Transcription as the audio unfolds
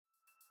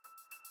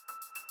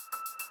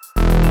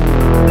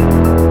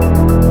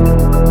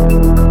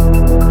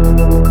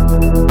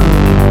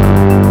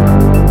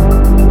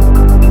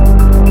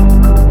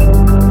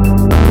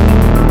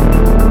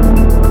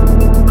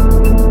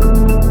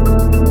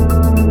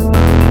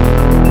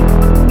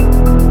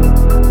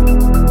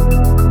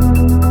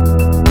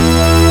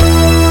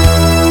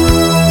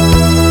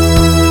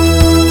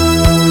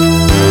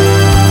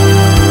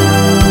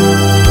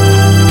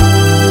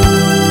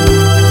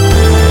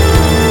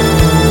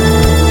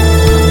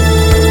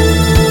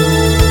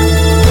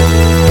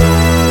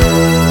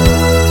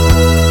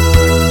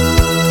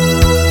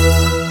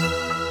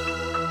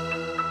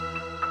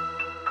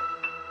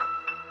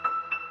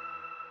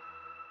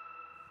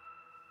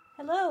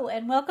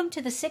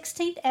to the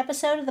 16th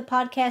episode of the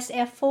podcast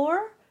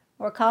F4.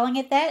 We're calling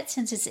it that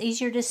since it's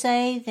easier to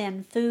say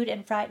than Food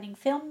and Frightening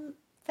Film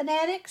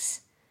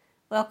Fanatics.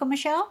 Welcome,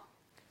 Michelle.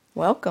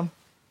 Welcome.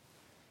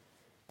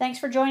 Thanks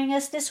for joining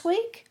us this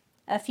week.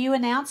 A few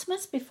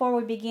announcements before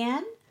we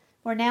begin.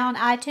 We're now on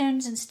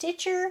iTunes and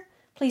Stitcher.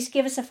 Please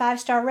give us a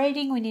 5-star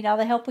rating. We need all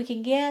the help we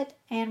can get.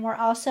 And we're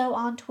also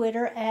on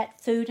Twitter at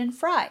Food and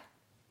Fright.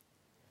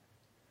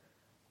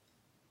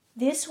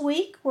 This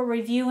week, we're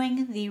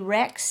reviewing the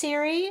REC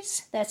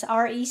series. That's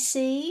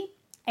REC,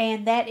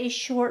 and that is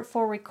short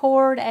for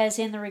record, as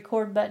in the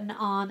record button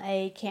on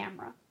a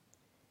camera.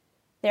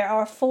 There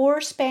are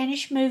 4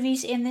 Spanish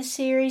movies in this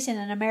series and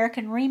an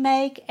American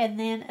remake, and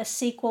then a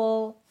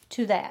sequel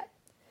to that.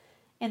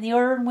 In the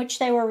order in which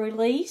they were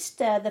released,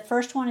 the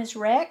first one is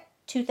REC,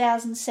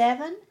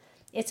 2007.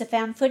 It's a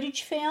found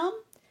footage film.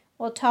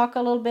 We'll talk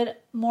a little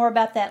bit more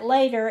about that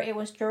later. It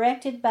was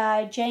directed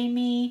by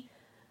Jamie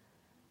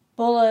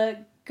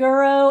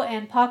Bolaguerro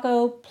and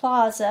Paco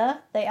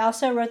Plaza. They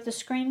also wrote the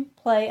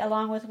screenplay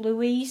along with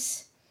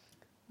Luis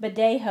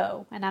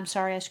Badejo. And I'm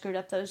sorry I screwed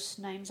up those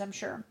names, I'm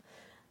sure.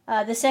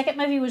 The second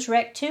movie was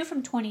REC 2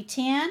 from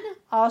 2010,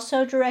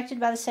 also directed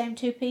by the same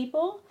 2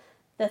 people.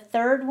 The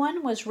third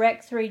one was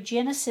REC 3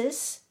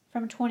 Genesis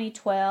from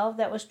 2012.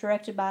 That was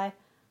directed by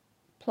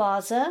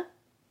Plaza.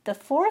 The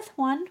fourth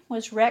one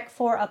was REC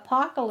 4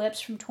 Apocalypse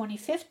from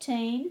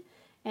 2015,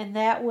 and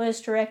that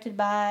was directed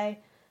by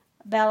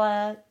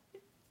Bella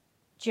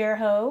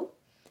Gerho.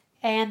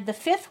 And the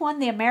fifth one,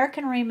 the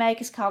American remake,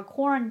 is called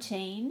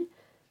Quarantine.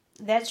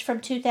 That's from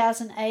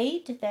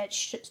 2008. That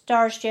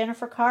stars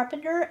Jennifer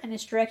Carpenter and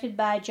is directed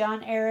by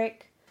John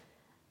Eric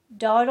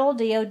Dowdle,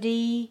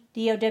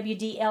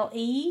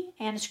 D-O-W-D-L-E,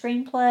 and a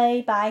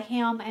screenplay by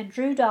him and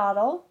Drew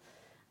Dowdle.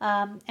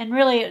 And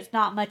really, it's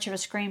not much of a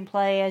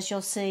screenplay, as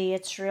you'll see.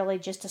 It's really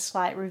just a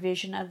slight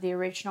revision of the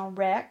original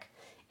REC.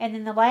 And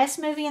then the last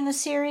movie in the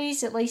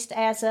series, at least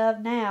as of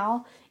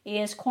now,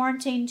 is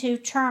Quarantine 2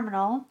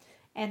 Terminal,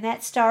 and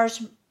that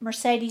stars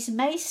Mercedes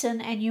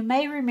Mason, and you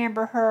may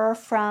remember her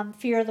from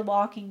Fear the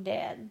Walking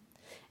Dead.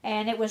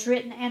 And it was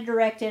written and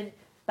directed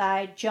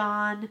by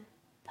John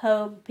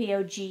Pogue,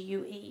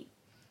 P-O-G-U-E.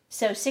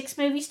 So 6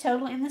 movies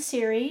total in the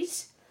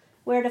series.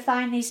 Where to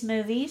find these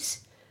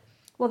movies?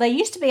 Well, they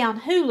used to be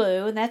on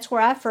Hulu, and that's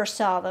where I first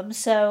saw them.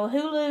 So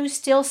Hulu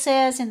still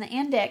says in the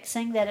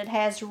indexing that it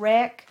has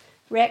REC,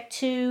 REC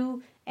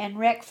 2, and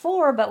REC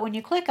 4, but when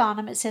you click on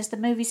them, it says the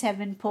movies have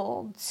been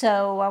pulled.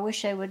 So I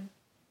wish they would,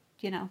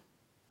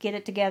 get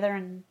it together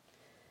and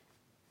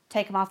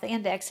take them off the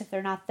index if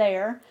they're not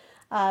there.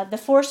 The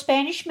 4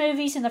 Spanish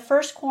movies in the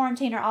first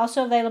Quarantine are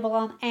also available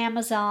on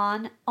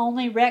Amazon.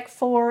 Only REC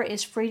 4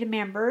 is free to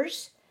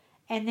members.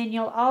 And then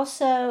you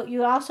also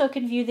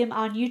can view them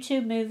on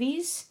YouTube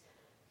Movies.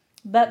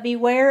 But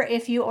beware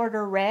if you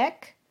order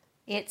REC.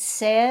 It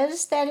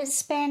says that it's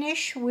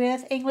Spanish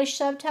with English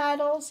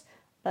subtitles,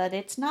 but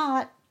it's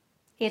not.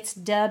 It's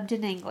dubbed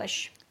in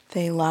English.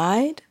 They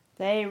lied?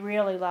 They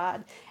really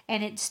lied.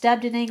 And it's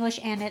dubbed in English,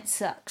 and it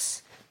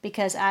sucks.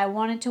 Because I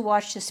wanted to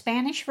watch the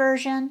Spanish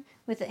version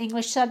with the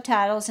English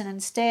subtitles, and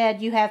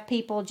instead you have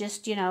people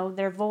just,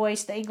 their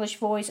voice, the English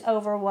voice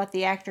over what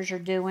the actors are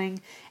doing,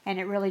 and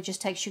it really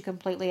just takes you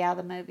completely out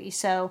of the movie.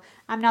 So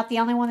I'm not the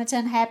only one that's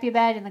unhappy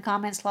about it. In the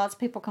comments, lots of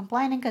people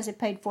complaining because they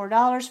paid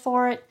 $4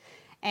 for it,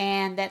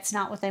 and that's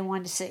not what they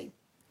wanted to see.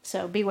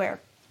 So beware.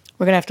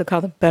 We're going to have to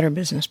call the Better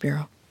Business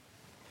Bureau.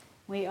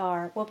 We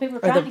are. Well, people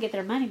are trying to get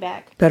their money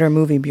back. Better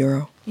Movie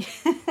Bureau.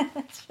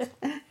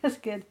 That's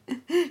good.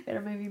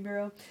 Better Movie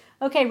Bureau.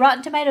 Okay,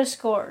 Rotten Tomatoes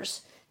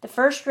scores. The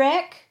first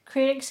REC,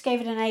 critics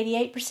gave it an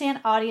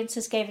 88%,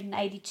 audiences gave it an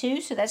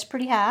 82%, so that's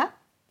pretty high.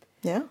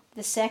 Yeah.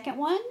 The second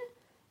one,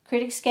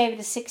 critics gave it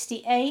a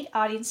 68%,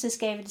 audiences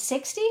gave it a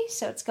 60%,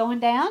 so it's going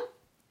down.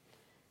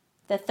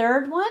 The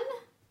third one,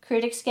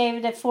 critics gave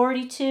it a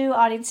 42%,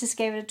 audiences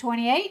gave it a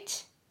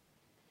 28%.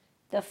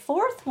 The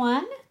fourth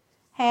one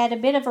had a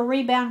bit of a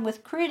rebound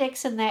with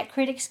critics, in that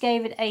critics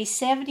gave it a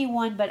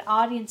 71%, but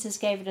audiences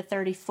gave it a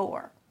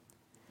 34%.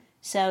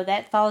 So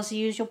that follows the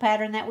usual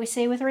pattern that we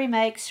see with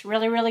remakes.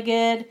 Really, really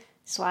good,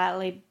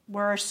 slightly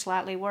worse,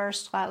 slightly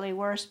worse, slightly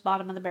worse,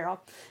 bottom of the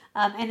barrel.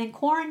 And then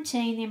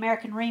Quarantine, the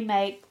American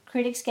remake,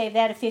 critics gave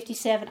that a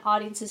 57%,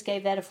 audiences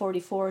gave that a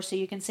 44%, so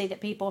you can see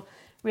that people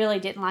really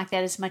didn't like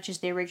that as much as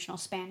the original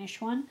Spanish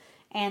one.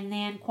 And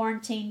then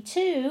Quarantine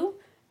 2,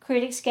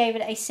 critics gave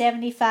it a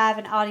 75%,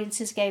 and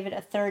audiences gave it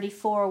a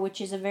 34%,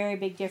 which is a very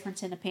big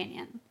difference in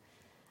opinion.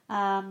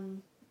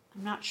 I'm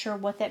not sure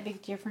what that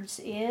big difference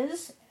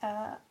is.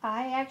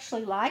 I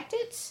actually liked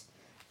it,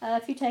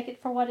 if you take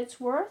it for what it's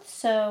worth,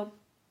 so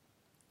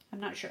I'm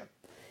not sure.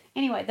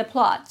 Anyway, the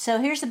plot. So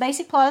here's the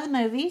basic plot of the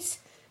movies.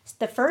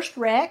 The first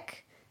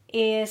REC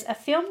is a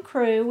film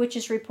crew, which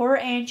is reporter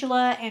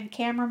Angela and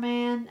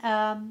cameraman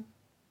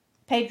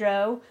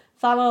Pedro,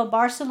 follow a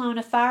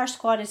Barcelona fire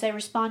squad as they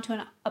respond to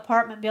an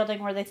apartment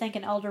building where they think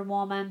an older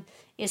woman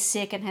is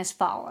sick and has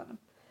fallen.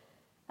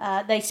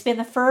 They spend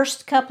the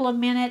first couple of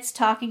minutes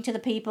talking to the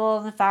people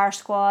in the fire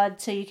squad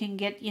so you can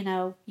get,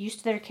 used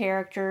to their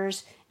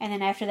characters. And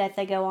then after that,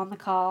 they go on the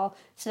call.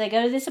 So they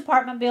go to this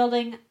apartment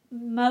building.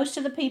 Most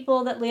of the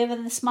people that live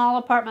in the small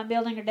apartment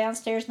building are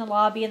downstairs in the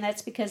lobby, and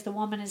that's because the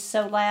woman is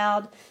so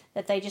loud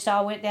that they just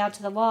all went down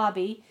to the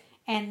lobby.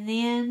 And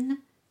then,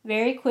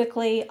 very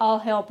quickly, all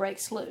hell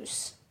breaks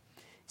loose.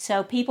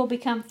 So people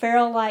become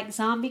feral-like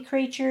zombie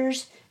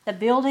creatures. The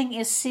building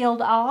is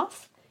sealed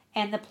off,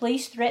 and the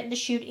police threaten to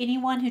shoot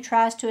anyone who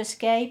tries to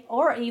escape,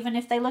 or even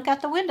if they look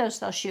out the windows,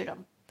 they'll shoot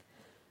them.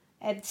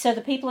 And so the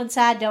people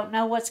inside don't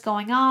know what's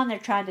going on. They're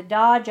trying to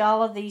dodge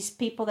all of these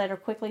people that are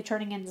quickly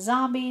turning into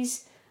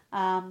zombies.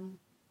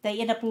 They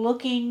end up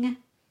looking.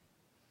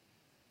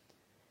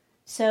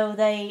 So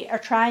they are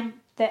trying.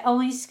 The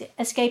only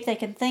escape they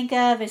can think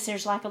of is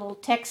there's like a little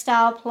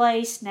textile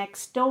place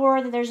next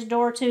door that there's a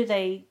door to.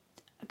 A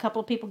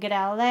couple of people get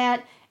out of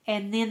that,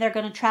 and then they're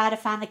going to try to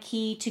find the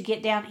key to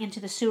get down into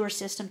the sewer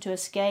system to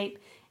escape.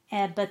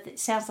 But it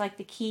sounds like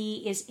the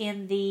key is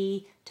in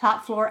the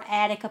top floor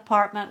attic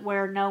apartment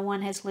where no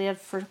one has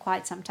lived for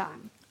quite some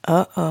time.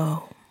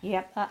 Uh-oh.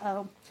 Yep,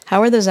 uh-oh.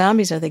 How are the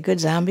zombies? Are they good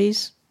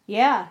zombies?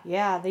 Yeah,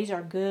 these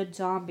are good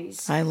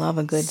zombies. I love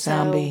a good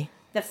zombie.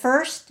 The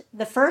first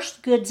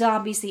good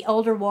zombie's the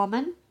older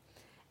woman,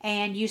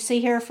 and you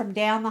see her from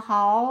down the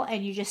hall,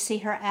 and you just see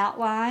her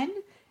outline.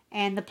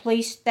 And the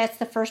police, that's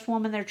the first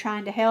woman they're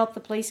trying to help. The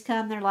police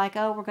come, they're like,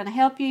 oh, we're going to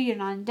help you, you're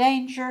not in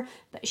danger.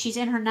 But she's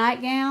in her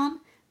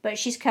nightgown, but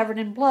she's covered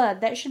in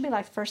blood. That should be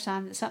like the first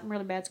time that something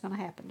really bad's going to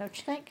happen, don't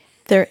you think?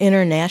 They're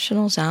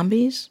international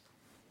zombies?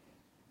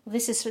 Well,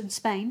 this is in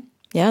Spain.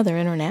 Yeah, they're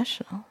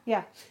international.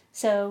 Yeah.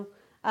 So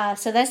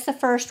that's the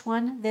first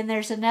one. Then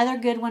there's another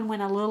good one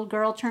when a little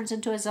girl turns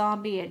into a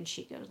zombie and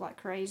she goes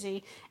like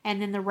crazy.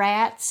 And then the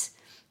rats.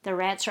 The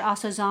rats are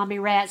also zombie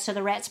rats, so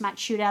the rats might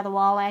shoot out of the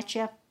wall at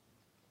you.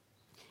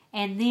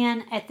 And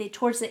then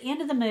towards the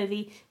end of the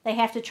movie, they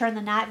have to turn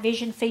the night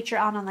vision feature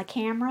on the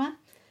camera.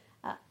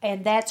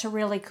 And that's a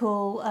really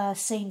cool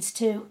scenes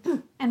too.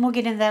 And we'll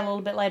get into that a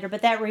little bit later.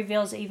 But that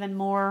reveals even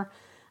more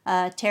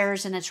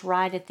terrors, and it's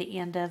right at the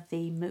end of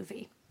the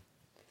movie.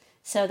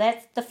 So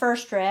that's the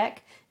first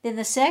wreck. Then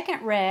the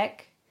second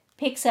wreck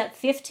picks up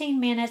 15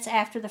 minutes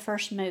after the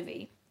first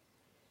movie.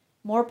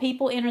 More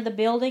people enter the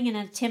building in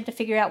an attempt to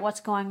figure out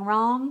what's going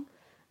wrong.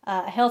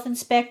 A health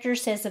inspector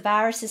says the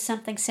virus is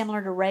something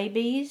similar to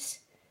rabies.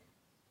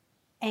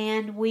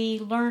 And we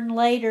learn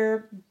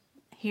later,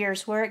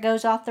 here's where it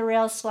goes off the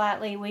rails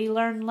slightly, we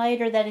learn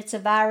later that it's a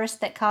virus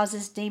that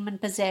causes demon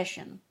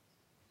possession.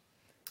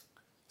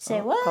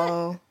 Say what?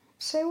 Oh,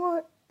 say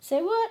what?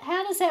 Say what?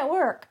 How does that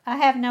work? I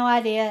have no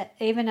idea,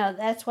 even though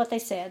that's what they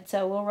said.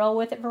 So we'll roll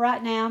with it for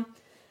right now.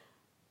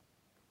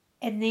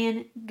 And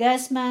then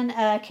Guzman,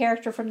 a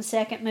character from the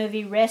second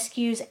movie,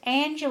 rescues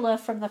Angela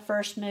from the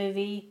first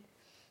movie.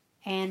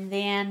 And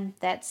then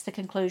that's the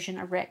conclusion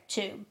of Wreck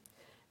 2.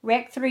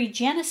 Wreck 3,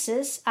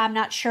 Genesis. I'm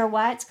not sure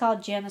why it's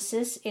called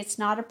Genesis. It's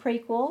not a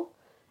prequel.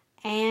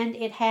 And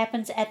it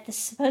happens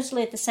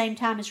supposedly at the same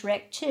time as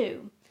Wreck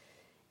 2.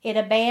 It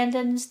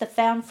abandons the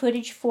found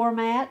footage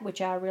format,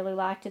 which I really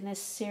liked in this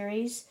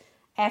series,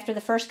 after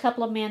the first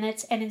couple of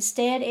minutes, and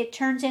instead it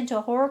turns into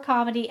a horror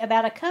comedy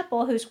about a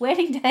couple whose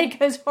wedding day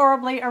goes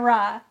horribly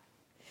awry.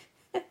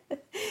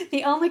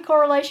 The only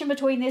correlation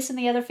between this and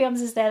the other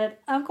films is that an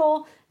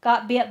uncle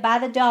got bit by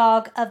the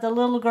dog of the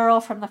little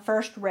girl from the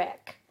first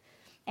wreck.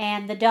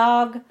 And the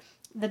dog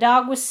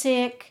was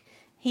sick.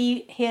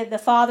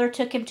 The father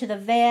took him to the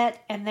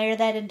vet, and there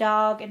that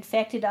dog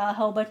infected a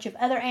whole bunch of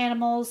other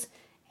animals.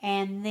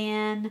 And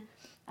then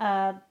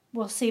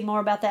we'll see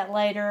more about that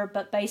later.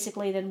 But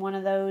basically, then one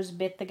of those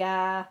bit the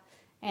guy,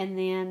 and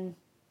then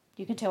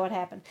you can tell what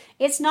happened.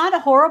 It's not a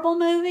horrible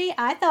movie.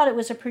 I thought it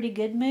was a pretty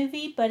good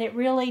movie, but it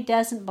really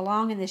doesn't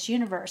belong in this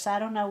universe. I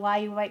don't know why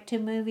you make two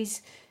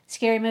movies,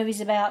 scary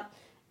movies about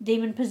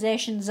demon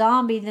possession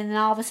zombie, then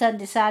all of a sudden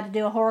decide to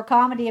do a horror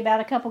comedy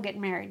about a couple getting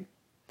married.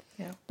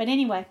 Yeah. But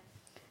anyway,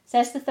 so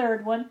that's the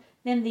third one.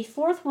 Then the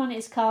fourth one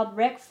is called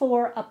Wreck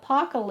 4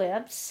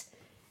 Apocalypse.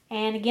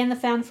 And again, the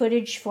found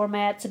footage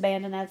format's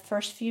abandoned at the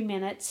first few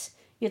minutes.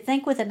 You'd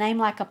think with a name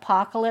like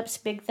Apocalypse,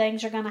 big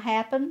things are going to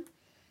happen.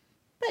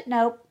 But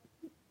nope.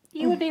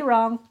 You would be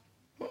wrong.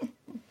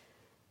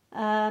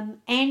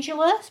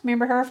 Angela,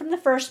 remember her from the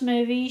first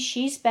movie?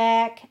 She's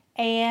back.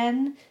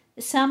 And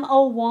some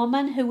old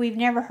woman who we've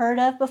never heard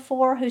of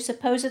before, who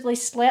supposedly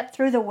slept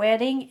through the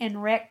wedding in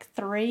Wreck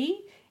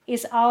 3,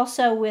 is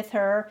also with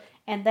her.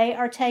 And they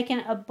are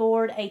taken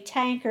aboard a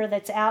tanker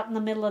that's out in the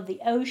middle of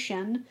the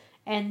ocean.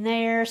 And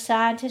their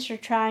scientists are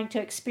trying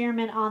to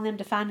experiment on them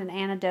to find an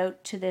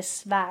antidote to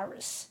this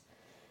virus.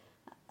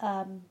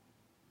 All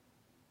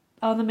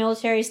the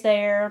military's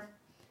there.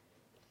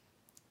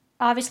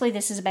 Obviously,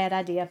 this is a bad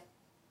idea.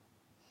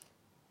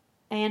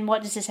 And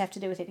what does this have to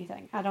do with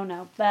anything? I don't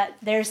know. But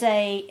there's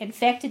a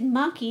infected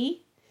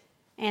monkey,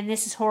 and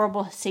this is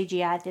horrible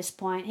CGI at this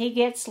point. He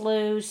gets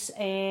loose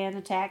and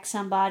attacks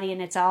somebody, and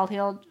it's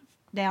all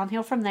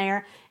downhill from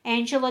there.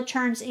 Angela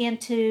turns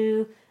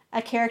into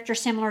a character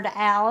similar to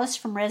Alice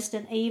from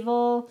Resident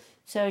Evil.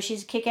 So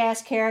she's a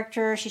kick-ass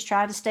character. She's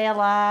trying to stay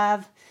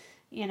alive.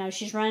 You know,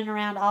 she's running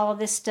around all of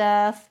this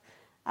stuff.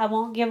 I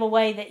won't give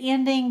away the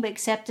ending, but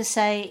except to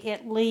say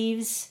it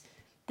leaves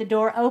the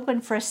door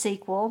open for a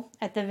sequel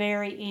at the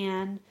very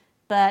end,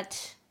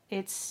 but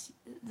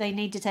they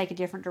need to take a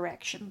different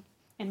direction.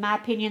 In my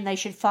opinion, they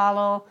should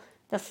follow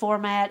the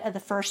format of the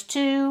first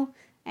two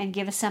and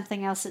give us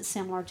something else that's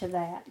similar to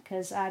that.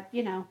 Because I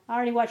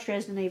already watched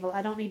Resident Evil.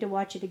 I don't need to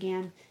watch it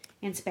again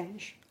in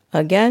Spanish.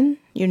 Again,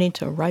 you need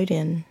to write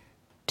in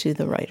to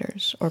the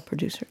writers or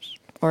producers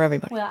or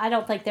everybody. Well, I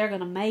don't think they're going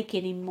to make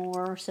any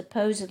more,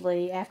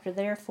 supposedly, after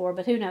their four,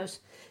 but who knows?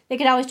 They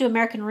could always do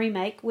American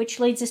remake, which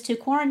leads us to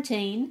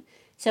Quarantine.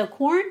 So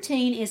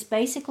Quarantine is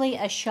basically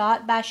a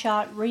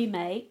shot-by-shot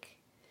remake,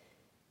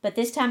 but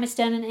this time it's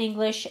done in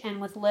English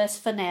and with less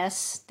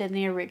finesse than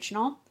the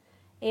original.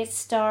 It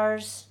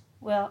stars,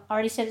 well, I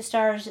already said it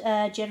stars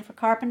Jennifer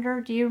Carpenter.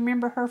 Do you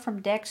remember her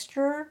from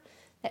Dexter?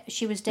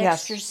 She was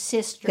Dexter's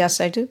sister. Yes,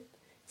 I do.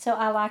 So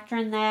I liked her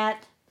in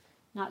that.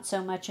 Not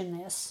so much in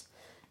this.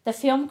 The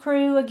film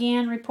crew,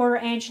 again, reporter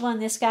Angela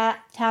and this guy,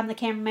 time the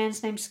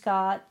cameraman's named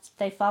Scott.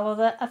 They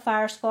follow a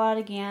fire squad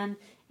again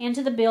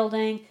into the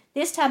building.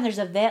 This time there's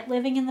a vet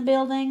living in the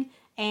building,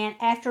 and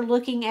after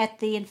looking at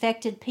the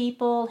infected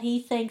people, he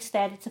thinks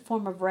that it's a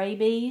form of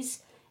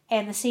rabies,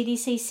 and the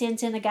CDC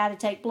sends in a guy to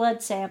take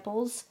blood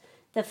samples.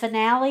 The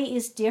finale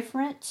is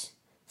different,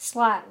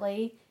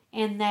 slightly,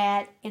 in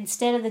that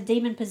instead of the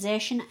demon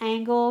possession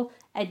angle,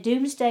 a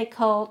doomsday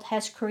cult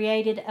has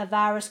created a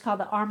virus called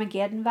the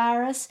Armageddon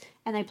virus,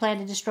 and they plan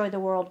to destroy the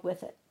world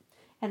with it.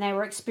 And they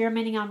were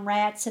experimenting on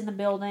rats in the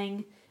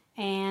building,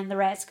 and the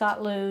rats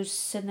got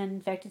loose and then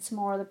infected some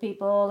more of the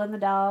people and the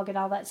dog and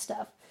all that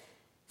stuff.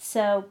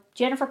 So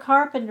Jennifer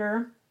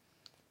Carpenter,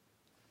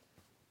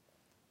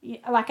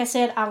 like I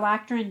said, I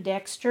liked her in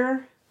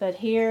Dexter, but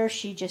here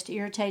she just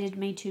irritated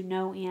me to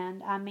no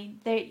end. I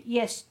mean,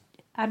 yes,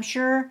 I'm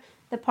sure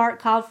the part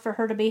called for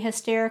her to be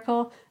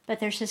hysterical, but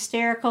there's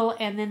hysterical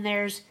and then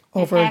there's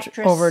an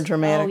actress. Over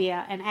dramatic. Oh,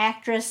 yeah, an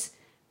actress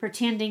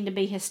pretending to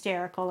be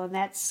hysterical, and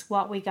that's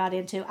what we got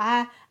into.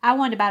 I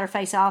wanted to bite her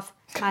face off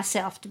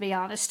myself, to be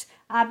honest.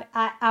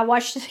 I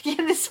watched it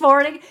again this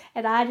morning,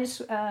 and I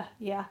just,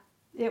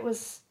 it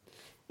was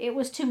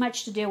too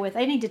much to deal with.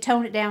 They need to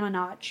tone it down a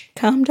notch.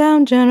 Calm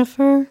down,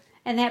 Jennifer.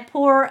 And that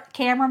poor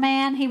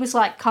cameraman, he was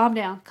like, calm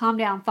down,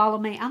 follow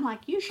me. I'm like,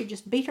 you should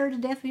just beat her to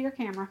death with your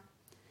camera.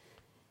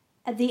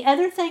 The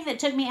other thing that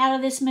took me out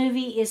of this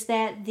movie is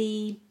that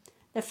the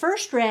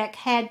first wreck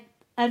had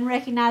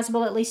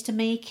unrecognizable, at least to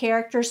me,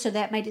 characters, so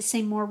that made it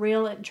seem more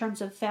real in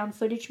terms of found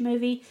footage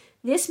movie.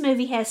 This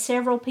movie has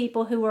several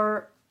people who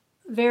are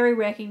very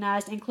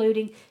recognized,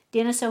 including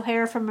Dennis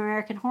O'Hare from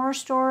American Horror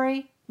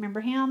Story.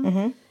 Remember him?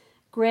 Mm-hmm.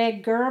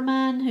 Greg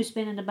Gurman, who's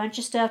been in a bunch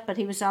of stuff, but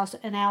he was also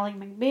in Ally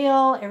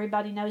McBeal.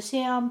 Everybody knows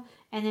him.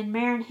 And then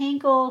Maren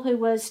Hinkle, who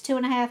was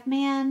 2.5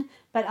 Men,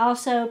 but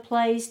also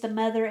plays the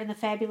mother in The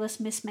Fabulous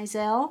Miss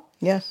Maisel.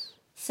 Yes.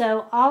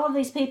 So all of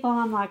these people,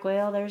 I'm like,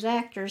 well, there's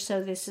actors,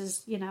 so this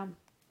is, you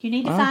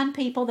need to find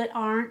people that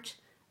aren't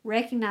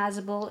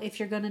recognizable if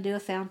you're going to do a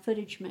found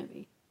footage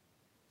movie.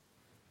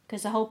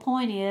 Because the whole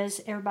point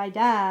is everybody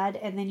died,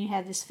 and then you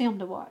have this film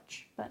to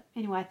watch. But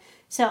anyway,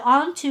 so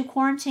on to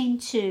Quarantine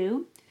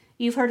 2.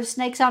 You've heard of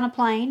Snakes on a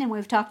Plane, and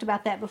we've talked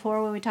about that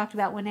before when we talked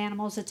about when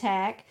animals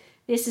attack.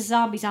 This is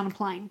Zombies on a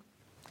Plane.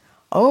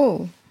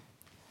 Oh.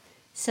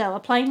 So a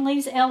plane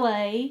leaves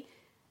L.A.,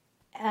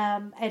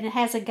 and it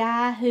has a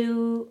guy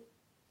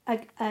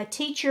a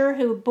teacher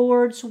who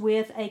boards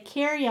with a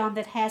carry-on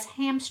that has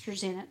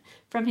hamsters in it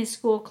from his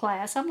school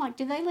class. I'm like,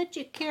 do they let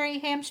you carry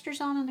hamsters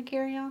on in the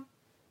carry-on?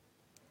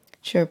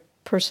 It's your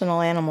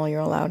personal animal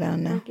you're allowed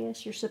on now. I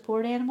guess your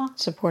support animal?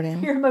 Support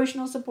animal. Your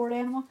emotional support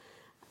animal?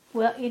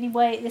 Well,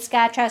 anyway, this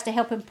guy tries to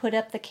help him put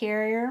up the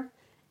carrier,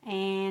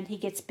 and he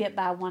gets bit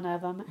by one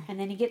of them, and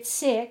then he gets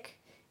sick,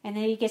 and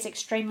then he gets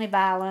extremely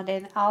violent,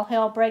 and all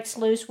hell breaks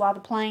loose while the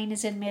plane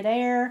is in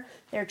midair.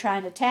 They're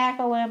trying to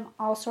tackle him.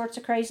 All sorts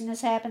of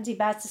craziness happens. He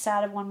bites the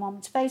side of one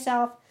woman's face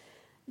off.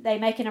 They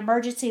make an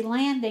emergency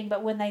landing,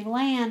 but when they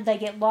land, they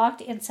get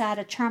locked inside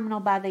a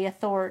terminal by the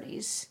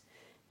authorities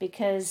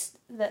because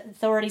the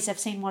authorities have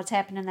seen what's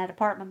happened in that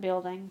apartment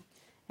building,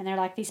 and they're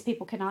like, these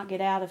people cannot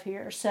get out of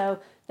here. So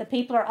the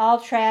people are all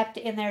trapped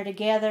in there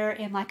together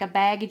in like a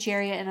baggage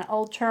area in an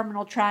old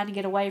terminal trying to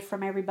get away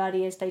from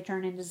everybody as they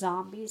turn into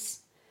zombies.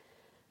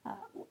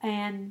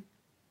 And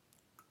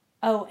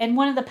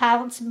one of the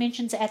pilots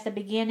mentions at the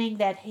beginning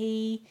that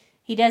he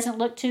doesn't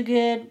look too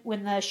good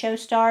when the show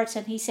starts,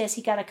 and he says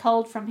he got a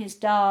cold from his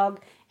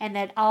dog and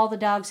that all the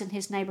dogs in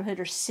his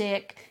neighborhood are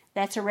sick.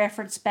 That's a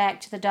reference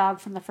back to the dog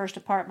from the first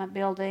apartment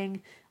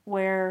building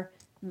where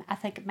I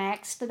think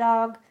Max, the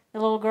dog, the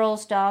little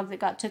girl's dog that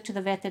got took to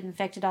the vet that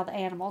infected all the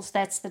animals.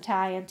 That's the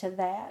tie-in to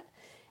that.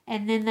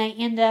 And then they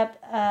end up,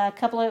 a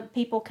couple of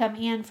people come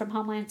in from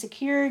Homeland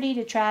Security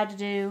to try to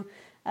do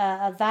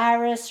a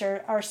virus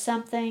or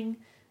something,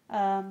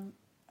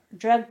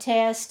 drug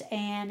test,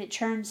 and it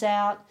turns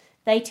out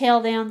they tell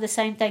them the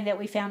same thing that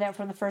we found out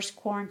from the first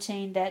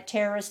quarantine, that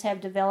terrorists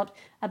have developed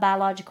a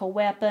biological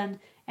weapon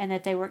and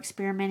that they were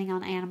experimenting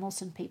on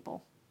animals and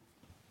people.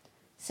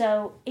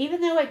 So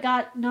even though it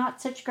got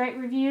not such great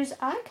reviews,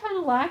 I kind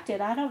of liked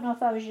it. I don't know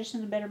if I was just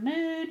in a better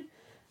mood.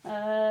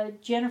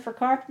 Jennifer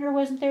Carpenter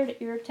wasn't there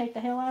to irritate the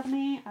hell out of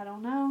me. I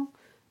don't know.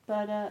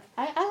 But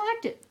I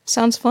liked it.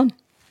 Sounds fun.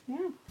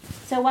 Yeah.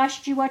 So why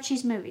should you watch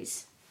these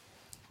movies?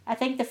 I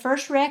think The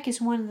First Wreck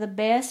is one of the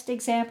best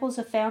examples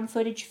of found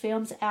footage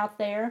films out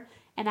there,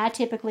 and I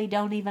typically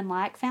don't even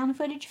like found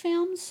footage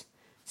films.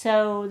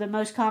 So the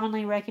most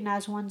commonly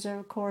recognized ones,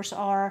 of course,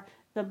 are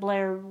the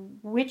Blair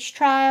Witch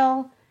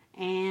Trial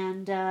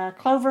and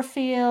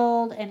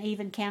Cloverfield and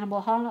even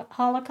Cannibal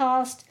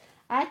Holocaust.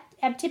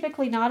 I'm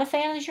typically not a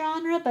fan of the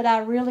genre, but I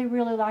really,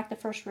 really like The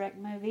First Wreck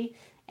movie.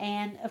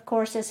 And, of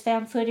course, as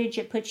found footage,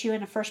 it puts you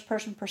in a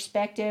first-person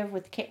perspective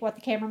with what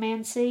the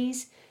cameraman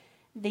sees.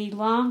 The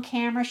long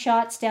camera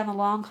shots down the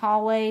long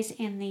hallways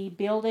in the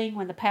building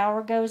when the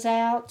power goes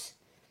out,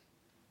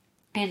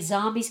 and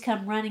zombies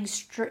come running,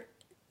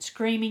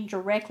 screaming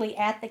directly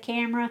at the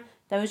camera.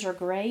 Those are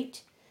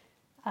great.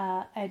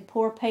 And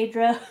poor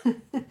Pedro,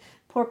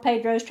 poor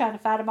Pedro's trying to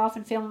fight them off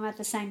and film them at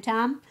the same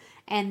time.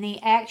 And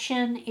the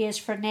action is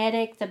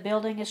frenetic. The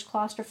building is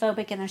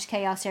claustrophobic, and there's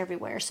chaos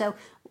everywhere. So,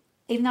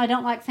 even though I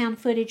don't like found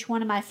footage,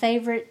 one of my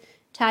favorite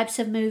types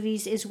of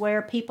movies is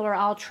where people are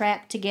all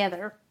trapped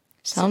together.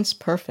 Sounds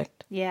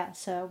perfect. Yeah,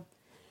 so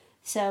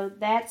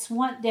that's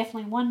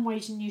definitely one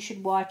reason you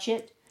should watch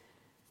it.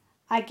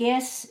 I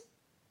guess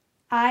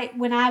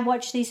when I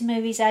watch these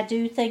movies, I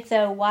do think,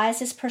 though, why is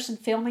this person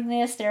filming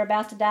this? They're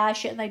about to die.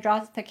 Shouldn't they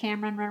drop the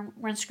camera and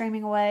run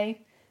screaming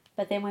away?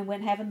 But then we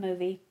wouldn't have a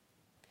movie.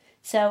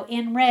 So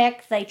in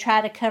Wreck, they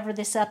try to cover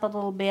this up a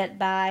little bit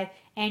by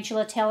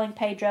Angela telling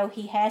Pedro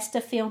he has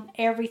to film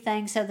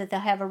everything so that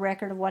they'll have a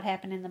record of what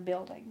happened in the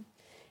building.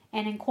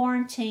 And in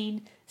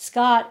Quarantine,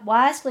 Scott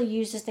wisely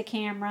uses the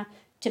camera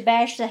to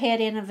bash the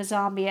head in of a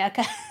zombie at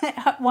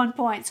one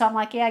point. So I'm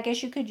like, yeah, I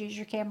guess you could use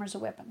your camera as a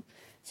weapon.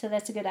 So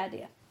that's a good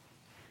idea.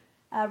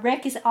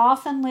 Wreck is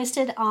often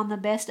listed on the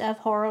best of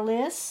horror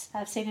lists.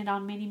 I've seen it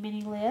on many,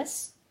 many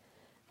lists.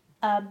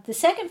 The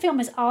second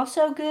film is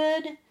also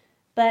good,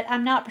 but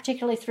I'm not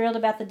particularly thrilled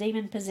about the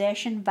demon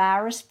possession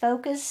virus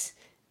focus.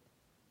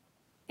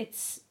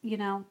 It's, I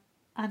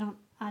don't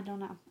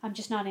know. I'm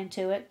just not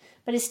into it.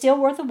 But it's still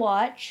worth a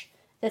watch.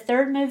 The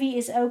third movie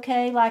is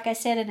okay, like I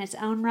said, in its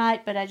own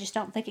right, but I just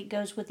don't think it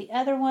goes with the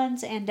other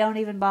ones, and don't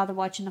even bother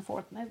watching the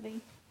fourth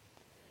movie.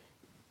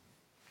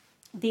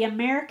 The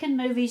American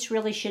movies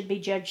really should be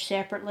judged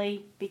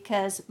separately,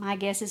 because my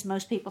guess is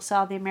most people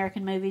saw the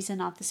American movies and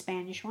not the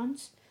Spanish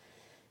ones.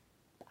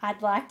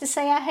 I'd like to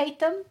say I hate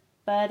them,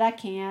 but I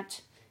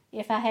can't.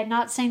 If I had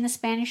not seen the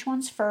Spanish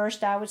ones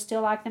first, I would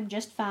still like them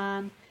just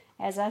fine.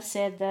 As I've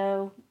said,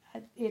 though,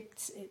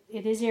 it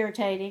is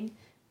irritating,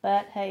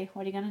 but hey,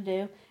 what are you going to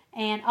do?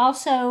 And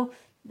also,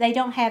 they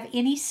don't have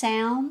any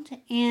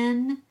sound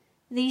in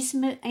these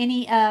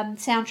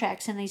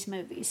soundtracks in these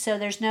movies, so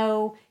there's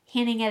no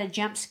hinting at a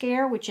jump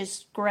scare, which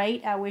is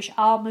great. I wish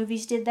all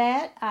movies did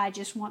that. I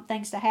just want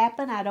things to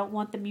happen. I don't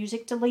want the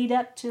music to lead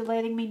up to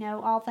letting me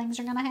know all things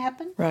are going to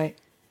happen. Right.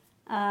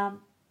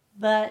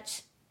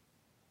 But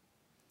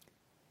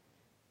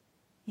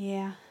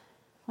yeah,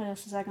 what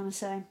else was I going to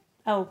say?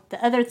 Oh,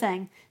 the other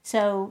thing.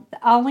 So the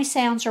only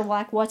sounds are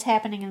like what's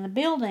happening in the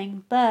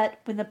building, but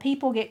when the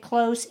people get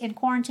close in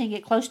quarantine,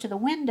 get close to the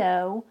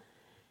window,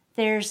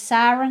 there's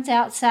sirens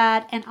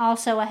outside and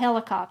also a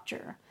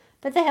helicopter.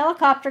 But the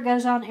helicopter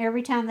goes on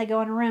every time they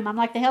go in a room. I'm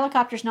like, the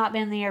helicopter's not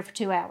been in the air for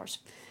 2 hours.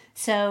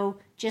 So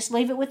just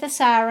leave it with the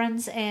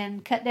sirens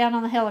and cut down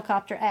on the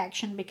helicopter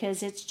action,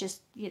 because it's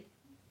just,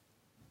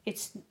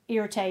 it's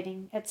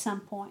irritating at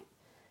some point.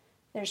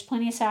 There's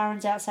plenty of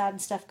sirens outside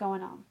and stuff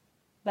going on.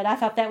 But I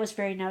thought that was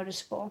very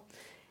noticeable.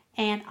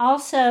 And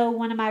also,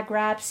 one of my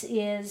gripes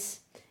is,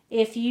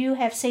 if you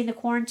have seen the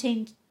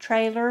Quarantine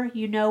trailer,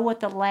 you know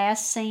what the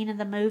last scene of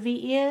the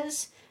movie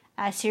is.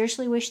 I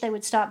seriously wish they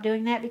would stop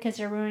doing that, because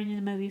they're ruining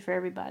the movie for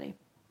everybody.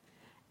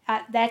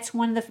 That's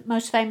one of the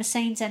most famous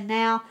scenes, and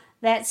now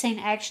that scene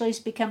actually has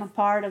become a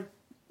part of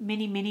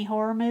many, many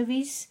horror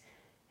movies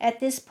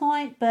at this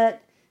point.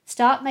 But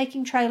stop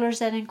making trailers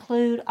that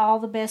include all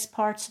the best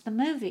parts of the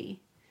movie.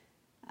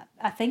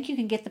 I think you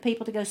can get the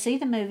people to go see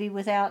the movie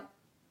without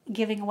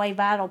giving away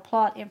vital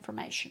plot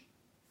information.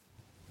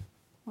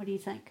 What do you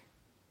think?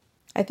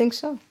 I think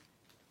so.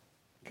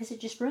 Because it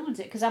just ruins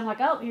it. Because I'm like,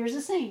 oh, here's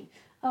the scene.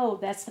 Oh,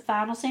 that's the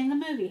final scene of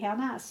the movie. How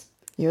nice.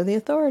 You're the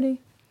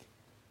authority.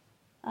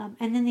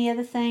 And then the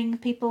other thing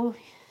people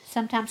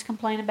sometimes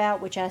complain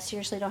about, which I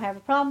seriously don't have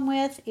a problem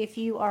with, if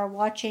you are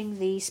watching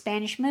the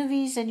Spanish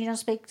movies and you don't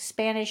speak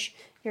Spanish,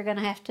 you're going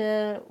to have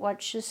to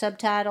watch the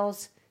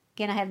subtitles.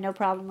 Again, I have no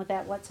problem with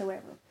that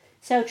whatsoever.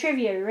 So,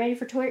 trivia. Are you ready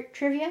for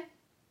trivia?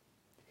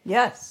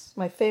 Yes,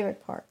 my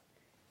favorite part.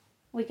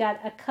 We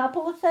got a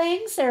couple of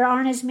things. There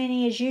aren't as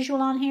many as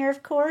usual on here,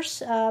 of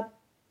course,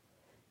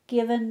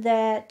 given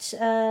that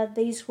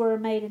these were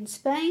made in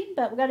Spain,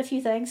 but we got a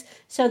few things.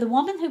 So, the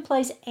woman who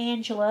plays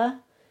Angela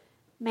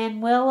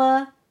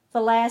Manuela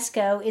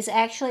Velasco is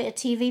actually a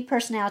TV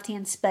personality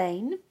in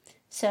Spain.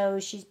 So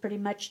she's pretty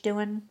much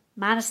doing,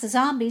 minus the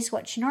zombies,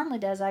 what she normally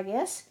does, I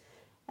guess.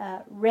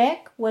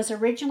 Rec was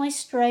originally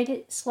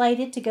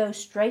slated to go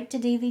straight to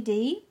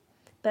DVD,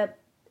 but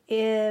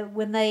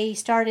when they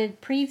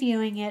started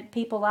previewing it,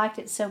 people liked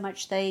it so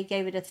much they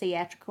gave it a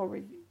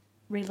theatrical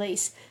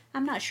release.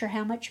 I'm not sure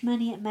how much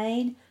money it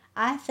made.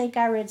 I think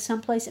I read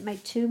someplace it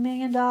made $2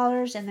 million,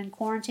 and then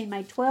Quarantine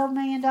made $12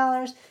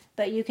 million,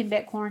 but you can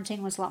bet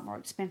Quarantine was a lot more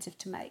expensive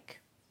to make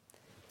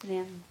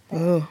than that.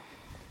 Oh,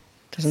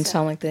 doesn't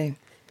sound like they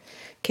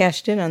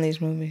cashed in on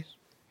these movies.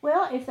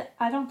 Well,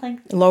 I don't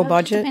think... Low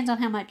budget? It depends on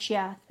how much,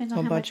 depends on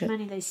Low how budget. much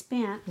money they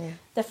spent. Yeah.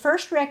 The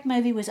first Rec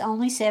movie was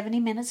only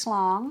 70 minutes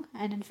long,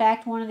 and in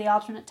fact, one of the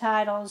alternate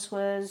titles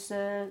was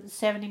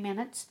 70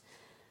 minutes.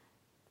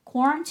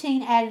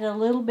 Quarantine added a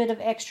little bit of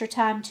extra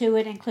time to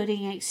it,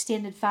 including an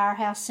extended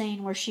firehouse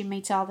scene where she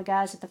meets all the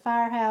guys at the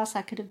firehouse.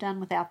 I could have done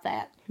without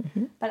that.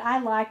 Mm-hmm. But I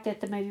liked that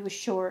the movie was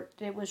short.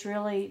 It was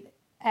really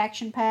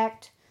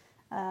action-packed.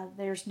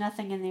 There's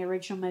nothing in the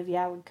original movie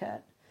I would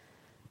cut.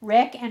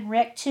 Rec and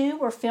Rec 2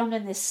 were filmed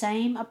in this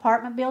same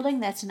apartment building.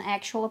 That's an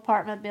actual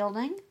apartment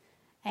building.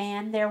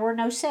 And there were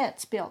no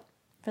sets built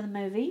for the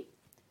movie.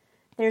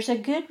 There's a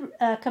good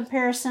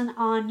comparison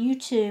on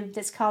YouTube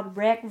that's called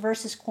Rec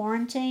versus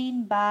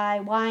Quarantine by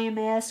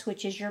YMS,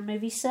 which is Your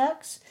Movie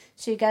Sucks.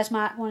 So you guys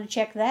might want to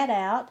check that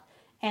out.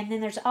 And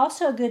then there's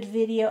also a good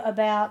video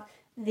about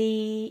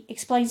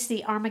explains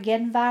the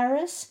Armageddon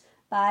virus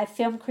by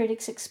Film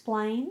Critics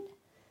Explained.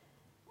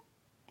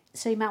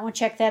 So you might want to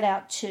check that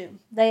out too.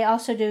 They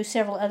also do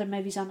several other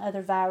movies on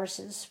other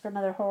viruses from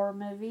other horror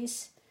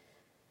movies.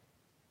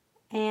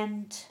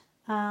 And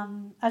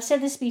I've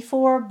said this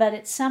before, but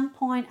at some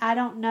point I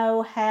don't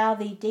know how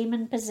the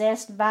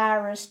demon-possessed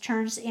virus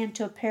turns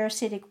into a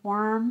parasitic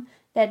worm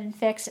that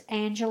infects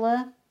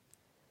Angela.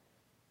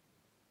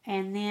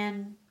 And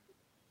then,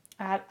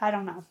 I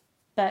don't know.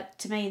 But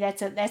to me,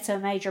 that's a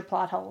major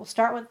plot hole.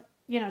 Start with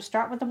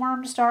the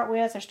worm to start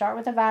with, or start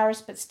with the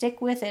virus, but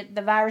stick with it.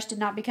 The virus did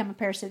not become a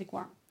parasitic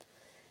worm.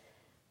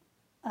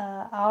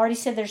 I already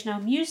said there's no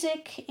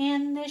music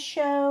in this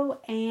show,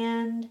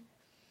 and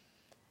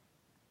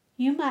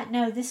you might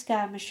know this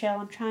guy, Michelle.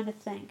 I'm trying to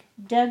think.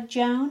 Doug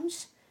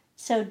Jones.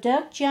 So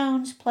Doug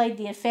Jones played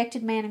the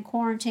affected man in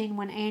Quarantine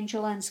when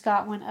Angela and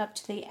Scott went up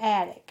to the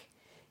attic.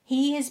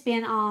 He has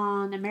been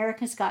on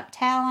America's Got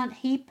Talent.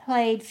 He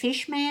played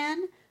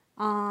Fishman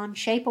on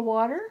Shape of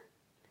Water.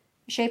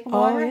 Yeah.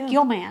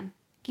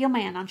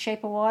 Gilman on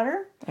Shape of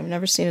Water. I've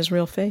never seen his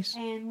real face.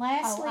 And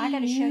lastly, I got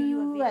to show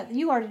you a video.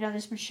 You already know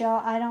this,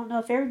 Michelle. I don't know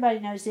if everybody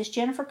knows this.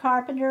 Jennifer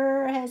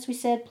Carpenter, as we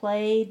said,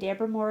 played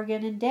Deborah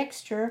Morgan in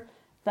Dexter,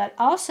 but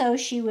also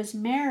she was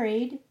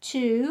married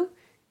to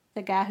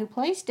the guy who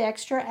plays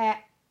Dexter,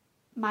 at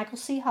Michael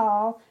C.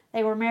 Hall.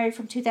 They were married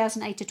from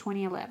 2008 to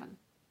 2011.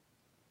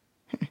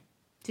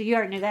 So you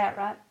already knew that,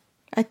 right?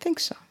 I think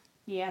so.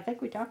 Yeah, I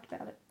think we talked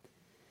about it.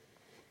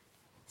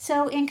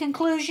 So, in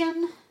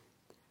conclusion,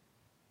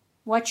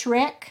 watch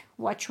Rec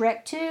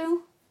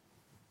 2.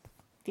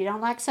 If you don't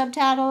like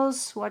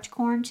subtitles, watch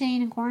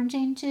Quarantine and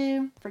Quarantine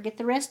 2. Forget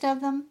the rest of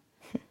them.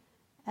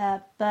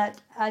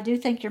 But I do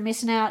think you're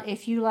missing out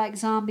if you like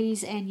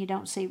zombies and you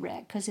don't see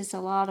Rec, because it's a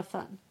lot of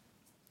fun.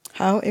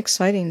 How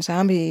exciting.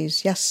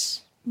 Zombies,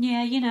 yes.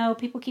 Yeah,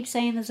 people keep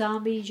saying the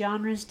zombie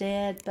genre's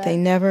dead, but they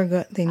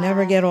never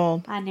get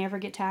old. I never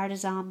get tired of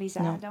zombies.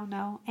 No. I don't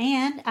know.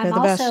 And I'm They're the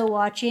also best.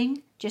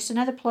 watching, just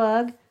another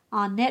plug,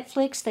 on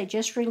Netflix. They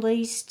just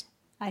released,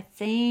 I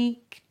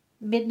think,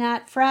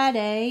 Midnight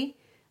Friday,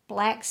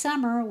 Black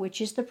Summer,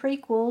 which is the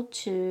prequel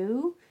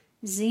to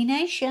Z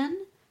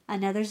Nation,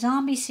 another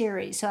zombie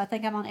series. So I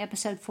think I'm on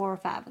episode 4 or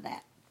 5 of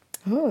that.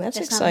 Oh, that's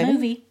Not exciting. a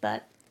movie,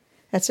 but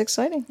That's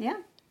exciting. yeah,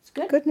 it's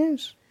good. Good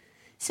news.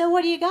 So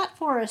what do you got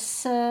for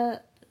us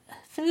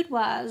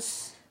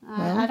food-wise?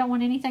 I don't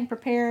want anything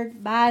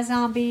prepared by a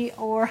zombie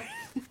or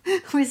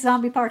with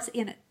zombie parts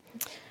in it.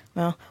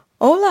 Well,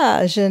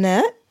 hola,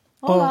 Jeanette.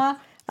 Hola.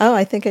 Oh,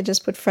 I think I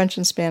just put French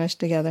and Spanish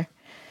together.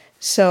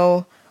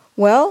 So,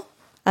 what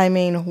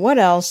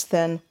else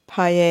than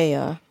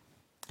paella?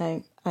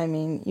 I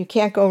mean, you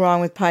can't go wrong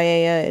with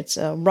paella. It's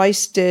a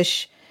rice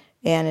dish,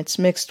 and it's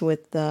mixed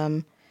with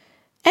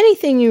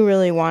anything you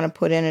really want to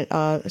put in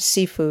it,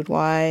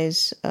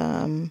 seafood-wise,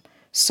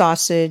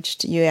 sausage.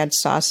 You add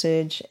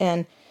sausage.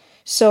 And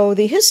so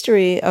the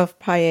history of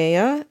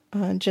paella,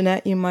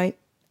 Jeanette, you might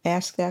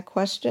ask that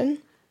question.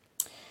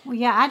 Well,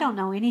 yeah, I don't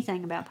know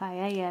anything about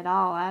paella at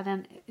all.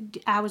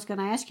 I was going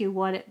to ask you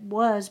what it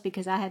was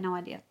because I had no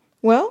idea.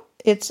 Well,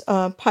 it's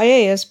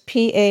paellas,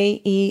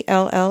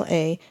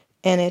 Paella,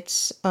 and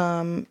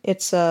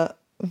it's a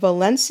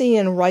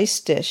Valencian rice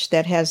dish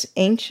that has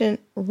ancient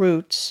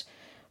roots,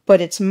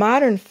 but its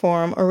modern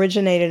form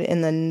originated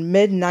in the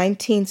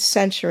mid-19th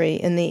century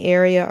in the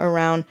area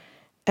around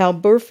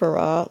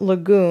Albufera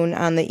Lagoon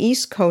on the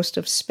east coast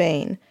of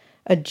Spain,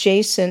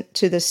 adjacent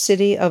to the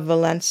city of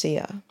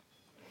Valencia.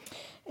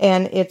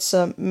 And it's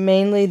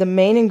mainly, the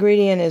main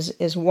ingredient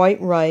is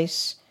white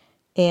rice,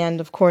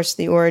 And, of course,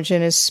 the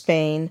origin is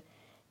Spain.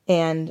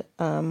 And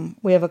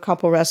we have a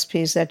couple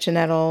recipes that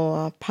Jeanette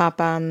will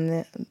pop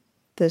on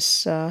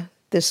this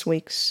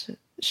week's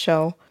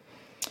show.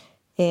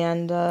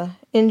 And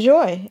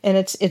enjoy. And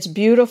it's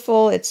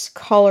beautiful. It's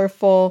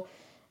colorful.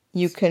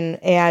 You can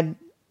add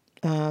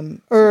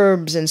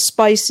herbs and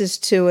spices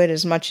to it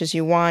as much as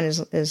you want,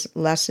 as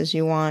less as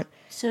you want.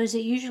 So is it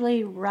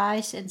usually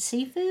rice and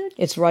seafood?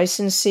 It's rice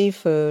and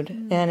seafood,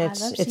 and I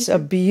love it's seafood. a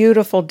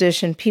beautiful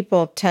dish, and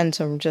people tend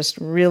to just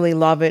really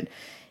love it.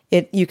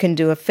 You can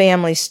do a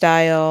family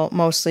style.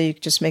 Mostly, you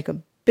just make a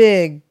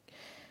big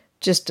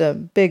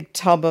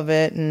tub of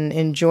it and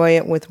enjoy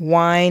it with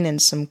wine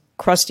and some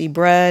crusty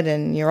bread,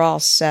 and you're all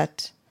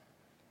set.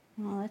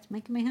 Well, that's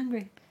making me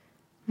hungry.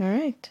 All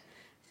right.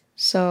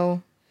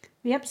 So,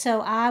 Yep, so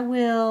I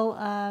will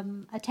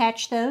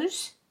attach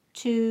those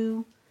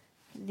to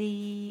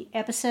the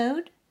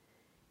episode,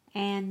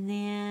 and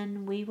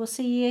then we will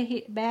see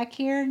you back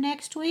here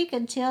next week.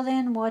 Until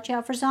then, watch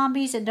out for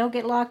zombies and don't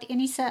get locked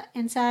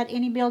inside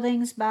any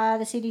buildings by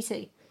the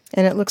CDC.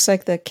 and it looks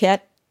like the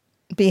cat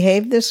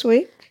behaved this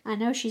week. I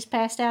know she's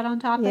passed out on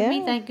top of me.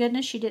 Yeah. Thank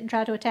goodness she didn't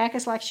try to attack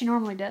us like she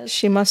normally does.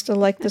 She must have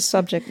liked the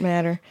subject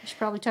matter. She's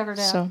probably tuckered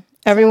out. So,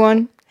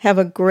 everyone, have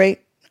a great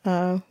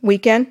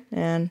weekend,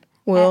 and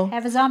we'll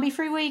Have a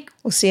zombie-free week.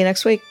 see you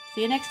next week.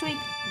 See you next week.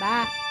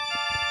 Bye.